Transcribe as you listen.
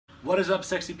What is up,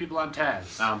 sexy people? I'm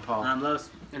Taz. I'm Paul. I'm Los.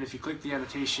 And if you click the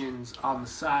annotations on the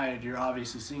side, you're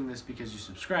obviously seeing this because you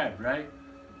subscribed, right?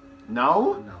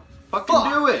 No? No.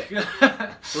 Fucking do it!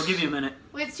 We'll give you a minute.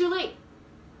 Wait, it's too late.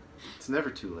 It's never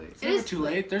too late. It's never too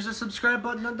late. There's a subscribe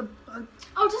button on the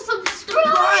Oh, to subscribe!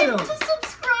 bottom. To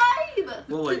subscribe!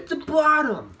 We'll wait. at the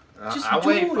bottom. Just I'll do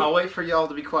wait. it. I'll wait for y'all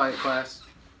to be quiet, class.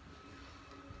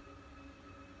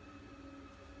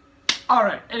 All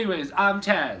right. Anyways, I'm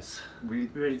Taz. We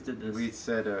already did this. We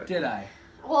said Did I?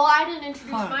 Well, I didn't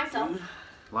introduce Fuck, myself. dude.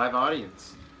 live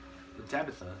audience. The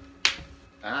Tabitha.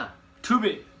 Ah.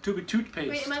 Tubi toothpaste.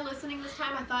 Wait, am I listening this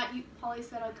time? I thought Polly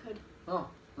said I could. Oh,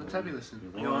 let Tabby listen.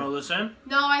 You want to listen?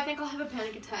 No, I think I'll have a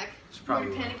panic attack. It's I'm probably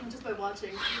already panicking just by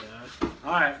watching. Yeah.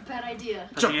 All right. Bad idea.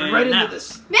 Jumping right now. into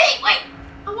this. Wait! I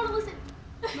want to listen.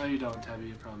 No, you don't, Tabby.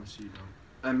 I promise you don't.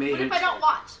 I made What it. if I don't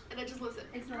watch and I just listen?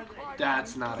 It's not good.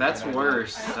 That's not. That's a good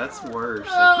worse. idea. That's worse,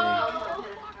 I Oh.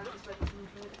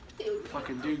 Dude.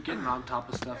 Fucking dude, getting on top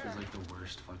of stuff is like the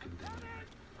worst fucking thing ever.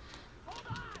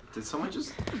 think. Did someone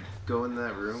just go in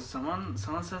that room? Someone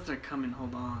says they're coming.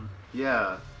 Hold on.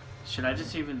 Yeah. Should I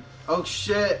just even? Oh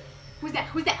shit! Who's that?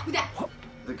 Who's that? Who's that?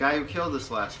 The guy who killed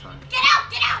us last time. Get out!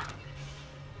 Get out!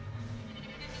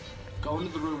 Go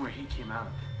into the room where he came out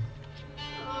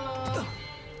of.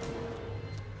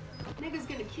 Nigga's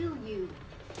gonna kill you.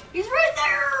 He's right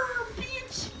there,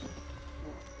 bitch!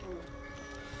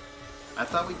 I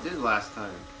thought we did last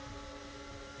time.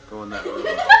 Go in that room.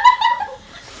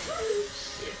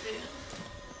 Shit, man.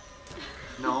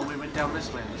 No, we went down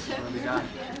this way. This is where we died.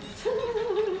 Yes.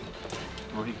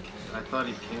 Well, I thought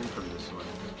he came from this way.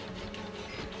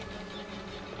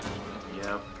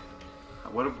 Yep.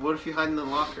 What if you hide in the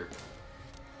locker?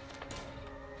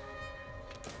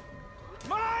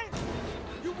 Mine!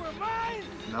 You were mine!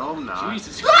 No, I'm not.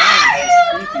 Jesus Christ, that's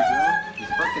creepy, bro. He's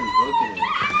fucking booking it.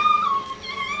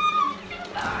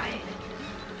 Die.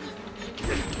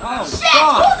 Oh, Shit!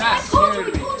 fuck! That I told you!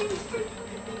 scared me.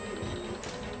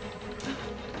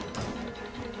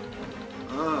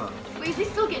 Wait, is he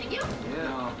still getting you?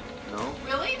 Yeah. No.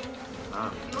 Really? Nah.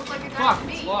 You look like you're dying Fuck, to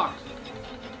me. it's locked.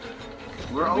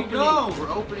 We're Where'd we opening. go?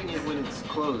 We're opening it when it's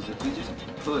closed. If we just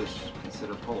push instead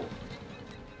of pull,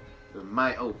 it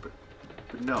might open.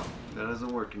 But no, that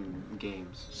doesn't work in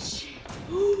games. Shit.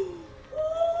 Oh,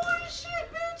 shit,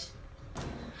 bitch!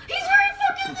 He's right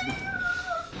fucking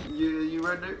there! You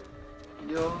right there?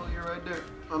 Yo, you're right there.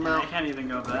 I'm I out. can't even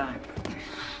go back.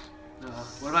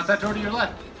 What about that door to your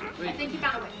left? I Wait, think you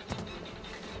found a way.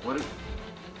 What?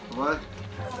 What?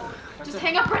 Just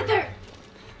hang up right there.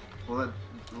 Will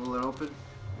it open?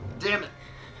 Damn it!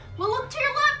 Well, look to your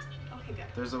left. Okay, good.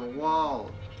 There's a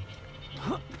wall.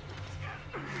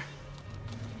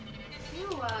 You,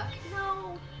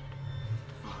 no.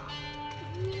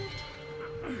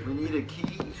 We need a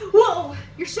key. Whoa!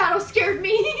 Your shadow scared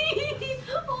me.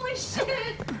 Holy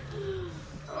shit.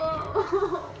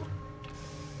 Oh.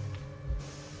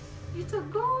 It's a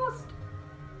ghost.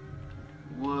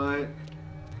 What?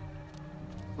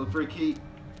 Look for a key.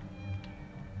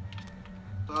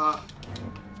 Ah.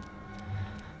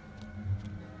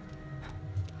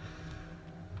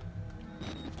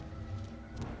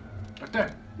 right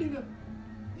there.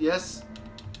 Yes.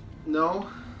 No.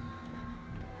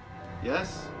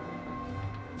 Yes.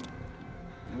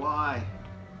 Why?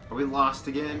 Are we lost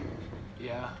again?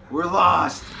 Yeah. We're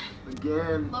lost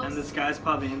again. And this guy's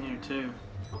probably in here too.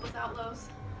 What was Outlaws?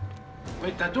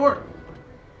 Wait, that door.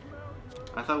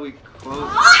 I thought we closed.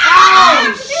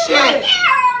 Oh, shit! Right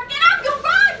there! Get out! Go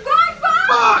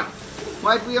run! Fuck!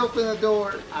 Why'd we open the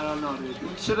door? I don't know, dude.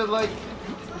 We should have like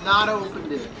not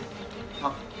opened it.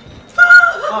 Up. Get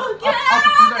up, out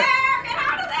through of there. there! Get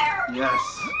out of there! Yes.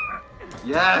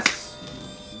 Yes.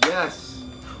 Yes.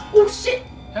 Oh shit!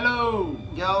 Hello.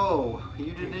 Yo,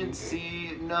 you didn't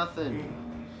see nothing.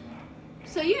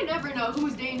 So you never know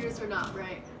who's dangerous or not,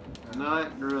 right?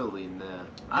 Not really, nah.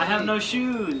 I have no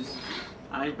shoes.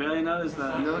 I barely noticed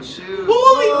that. No shoes.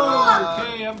 Holy fuck!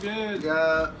 Okay, I'm good.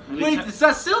 Yeah. Wait, it's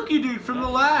that silky dude from the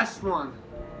last one.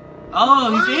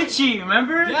 Oh, he's itchy.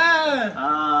 Remember?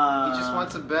 Yeah. He just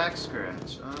wants a back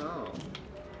scratch. Oh.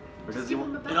 Or does he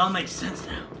want? It all makes sense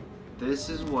now. This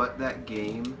is what that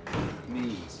game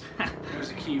needs.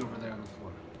 There's a key over there on the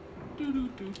floor.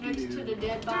 Next to the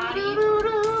dead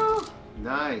body.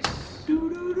 Nice.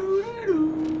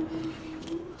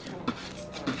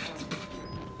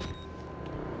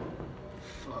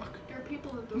 Fuck. There are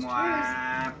people in those trees.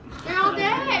 Wham. They're all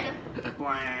dead.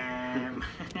 Wham.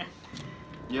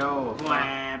 Yo.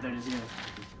 Wham. There it is. Yeah.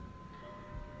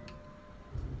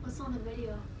 What's on the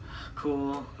video?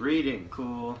 Cool. Reading.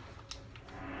 Cool.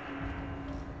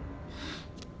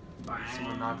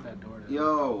 Someone knocked that door down.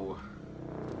 Yo.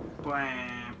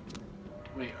 Bwam.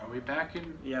 Wait, are we back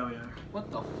in? Yeah, we are.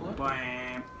 What the fuck?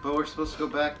 Bwam. But we're supposed to go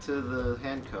back to the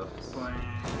handcuffs. Bwam.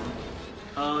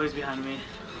 Oh, he's behind me.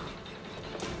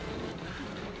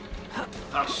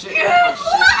 Oh shit!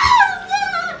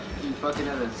 Oh shit! You fucking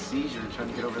had a seizure trying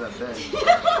to get over that bed.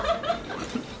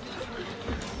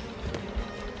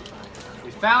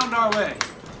 We found our way.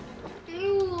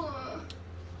 Ew.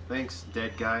 Thanks,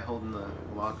 dead guy holding the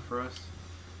lock for us.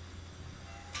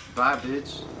 Bye,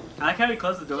 bitch. I like how he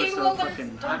closed the door King so Logan's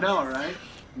fucking. I know, right?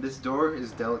 This door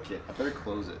is delicate. I better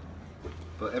close it.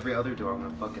 But every other door I'm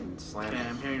gonna fucking slam Okay, it.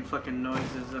 I'm hearing fucking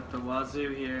noises at the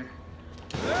wazoo here.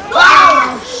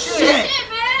 Oh shit! Shit,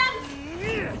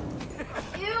 man!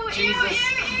 Ew, Jesus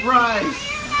ew, ew, Christ!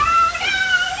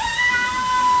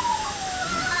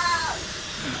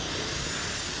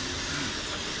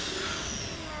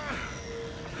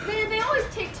 Man, they always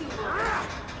take too long.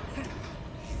 You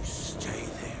stay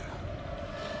there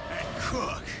and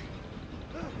cook.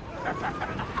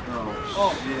 Oh,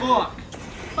 Oh, shit. fuck.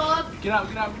 Fuck. Get out,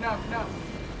 get out, get out, get out.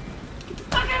 Get the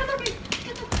fuck out of there, man.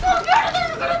 Get the fuck out of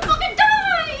there. I'm gonna fucking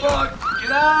die. Fuck,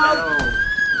 get out. No.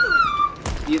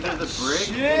 Either the brick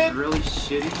Shit. is really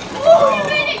shitty, Oh, you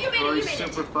made it, you made or it, you he's made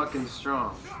super it. fucking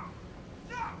strong.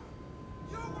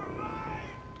 You were mine.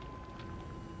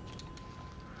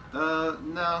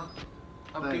 No.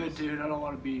 I'm Thanks. good, dude. I don't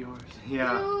want to be yours.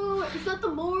 Yeah. Ew, is that the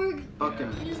morgue? Fucking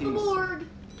It is the peace. morgue.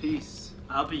 Peace.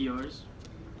 I'll be yours.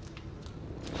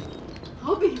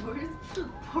 I'll be yours.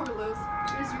 Poor Los.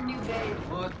 There's your new babe.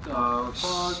 What the Oh,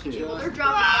 fuck? shit. Well, they're Just...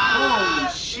 dropping Holy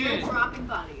bodies. shit. They're dropping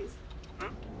bodies.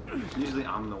 Usually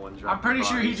I'm the one dropping I'm pretty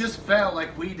sure he bodies. just fell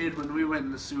like we did when we went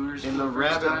in the sewers. in for the first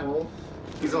rabbit time. hole.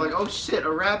 He's all like, oh shit, a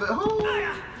rabbit hole.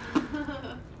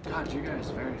 God, you guys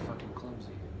are very fucking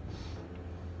clumsy.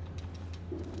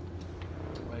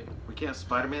 Wait. We can't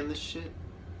Spider-Man this shit.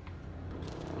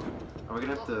 Are we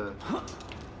gonna have to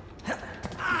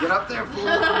get up there, fool?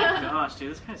 Oh my gosh,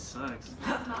 dude, this guy sucks.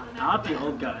 That's not an Not the acrobat.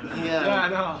 old guy. Yeah, Yeah, I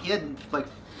know. He had like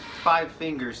 5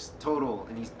 fingers total,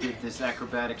 and he did this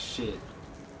acrobatic shit.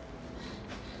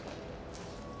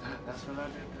 That's what I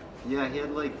did. Yeah, he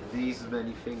had like these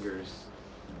many fingers.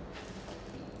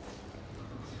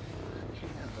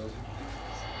 Can't have those.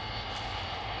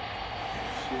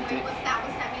 Wait, what's that?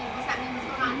 What's that mean? What's that mean?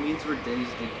 What's going It on? means we're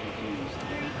dazed and confused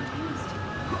Very confused.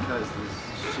 because this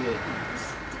shit.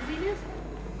 Dizziness?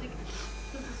 Like,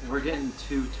 this is We're getting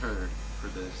too turned for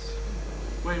this.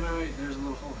 Wait. There's a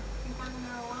little hole. You burning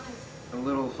our lives. A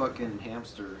little fucking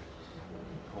hamster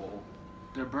hole.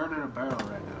 They're burning a barrel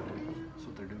right now, dude. That's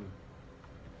what they're doing.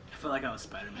 I feel like I was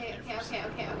Spider-Man Okay, there for a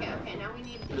okay. Now we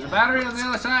need. There's a battery on the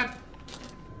other side.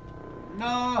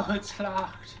 No, it's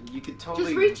locked. You could totally.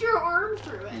 Just reach your arm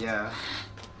through it. Yeah.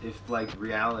 If like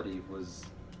reality was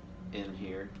in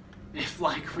here. If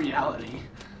like reality.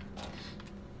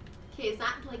 Okay, is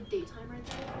that like daytime right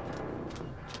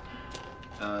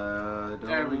there?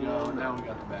 There we go. don't Now know. we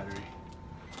got the battery.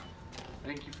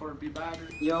 Thank you for the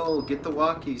battery. Yo, get the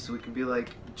walkie so we can be like,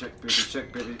 check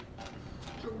baby.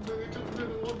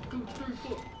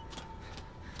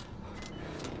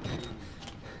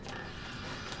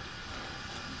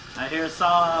 I hear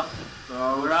Saw.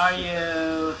 Oh, Where are shit.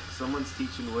 you? Someone's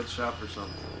teaching woodshop or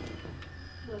something.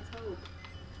 Let's hope.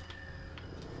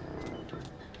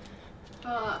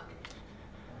 Fuck.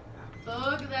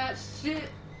 Fuck that shit.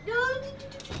 No,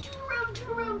 turn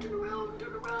around.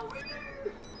 Right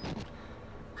there.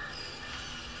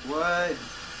 What?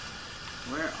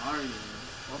 Where are you?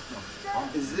 What the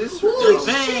fuck? Is this? Ooh, Oh,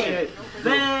 Bang! shit.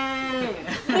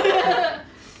 Bang!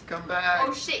 Come back.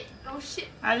 Oh shit.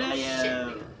 I know Oh, you. shit,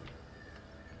 nigga.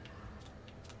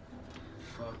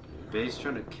 Fuck. Bay's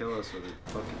trying to kill us with a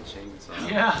fucking chainsaw.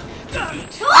 Yeah.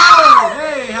 Oh,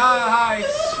 hey, hi.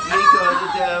 Speak of the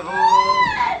devil.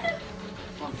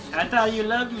 I thought you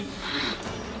loved me.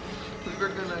 We were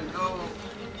gonna go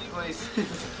places.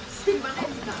 See, my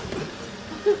name's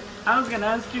not. I was gonna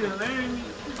ask you to marry me.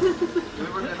 We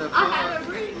were gonna I had a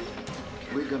fuck. ring.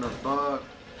 We're gonna fuck.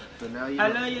 But now you. I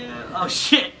love you. Oh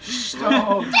shit.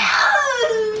 Stop.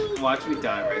 Watch me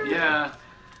die right here. Yeah.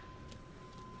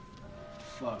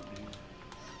 Fuck, dude.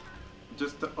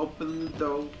 Just to open the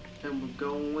door and we're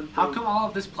going. How through. come all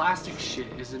of this plastic shit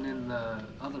isn't in the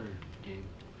other game?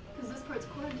 Because this part's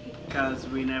quarantine. Because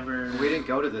we never. We didn't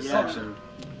go to this Yeah. section.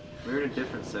 We were in a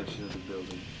different section of the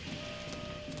building.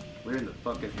 We were in the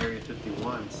fucking Area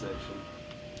 51 section.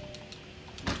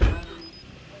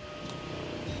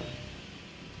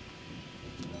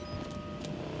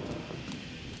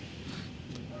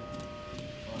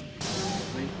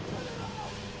 Wait.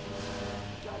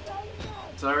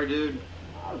 Sorry, dude.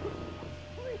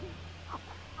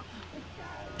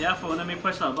 Yeah, for let me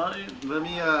push that button. Let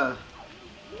me,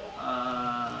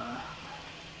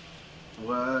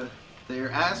 what?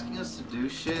 They're asking us to do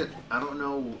shit. I don't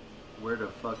know where to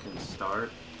fucking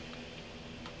start.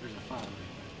 There's a file right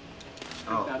there. Just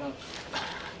pick Oh. that up.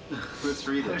 Let's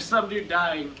read There's it. some dude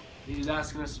dying. He's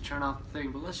asking us to turn off the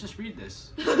thing, but let's just read this.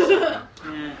 Yeah.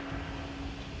 The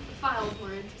file's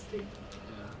more interesting.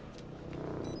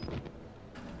 Yeah.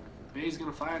 Bay's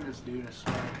gonna find this dude, I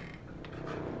swear.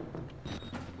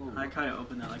 Ooh. I kind of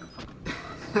opened that like a fucking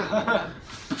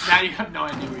Now you have no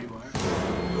idea where you are.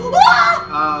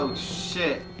 Oh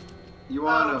shit. You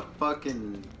wanna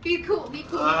fucking... Be cool, be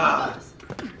cool. Ah. Us.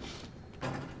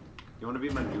 You wanna be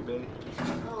my new bae?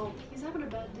 Oh, he's having a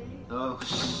bad day. Oh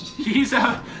shit. He's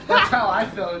out. That's how I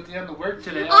felt at the end of work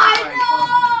today.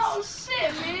 I know!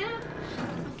 Shit, man.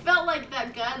 I felt like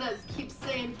that guy that keeps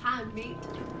saying, "Hi, mate.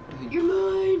 You're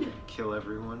mine." Kill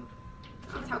everyone.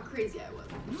 That's how crazy I was.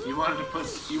 You wanted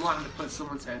to put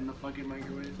someone's head in the fucking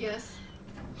microwave? Yes.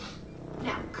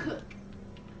 Now cook.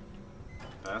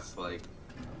 That's like...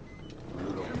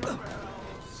 brutal.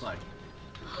 It's like,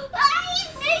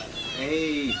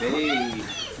 Hey, babe.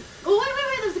 Oh,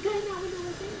 wait. There's a guy in that window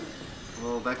right there.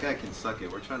 Well, that guy can suck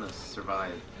it. We're trying to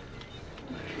survive.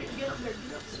 Get up there, get up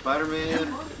there.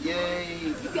 Spider-Man, yay!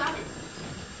 You got it.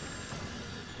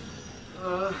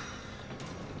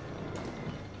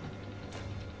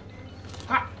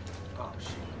 ha! Oh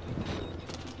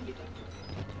shit!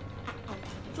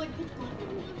 It's like pitch black.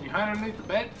 Can you hide underneath the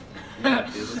bed?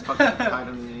 Yeah, dude, let's fucking hide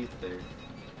underneath there.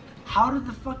 How did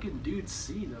the fucking dude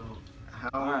see though?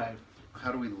 Alright.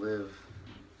 How do we live?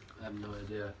 I have no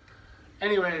idea.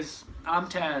 Anyways, I'm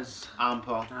Taz. I'm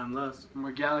Paul. I'm lost. And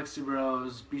we're Galaxy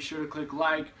Bros. Be sure to click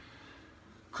like.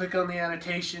 Click on the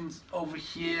annotations over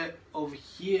here. Over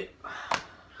here.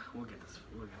 We'll get this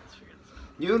figure this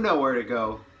out. You know where to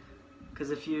go. Because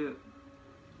if you...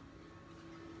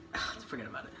 forget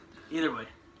about it. Either way.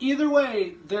 Either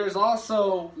way, there's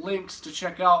also links to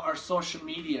check out our social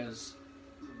medias.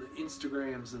 The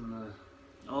Instagrams and the...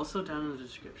 Also down in the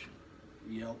description.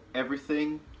 Yep.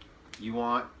 Everything you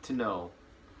want to know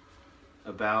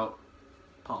about...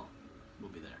 Paul will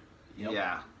be there. Yep.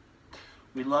 Yeah.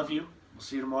 We love you. We'll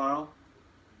see you tomorrow.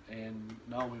 And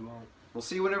no, we won't. We'll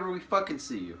see you whenever we fucking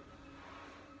see you.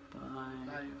 Bye.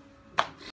 Bye.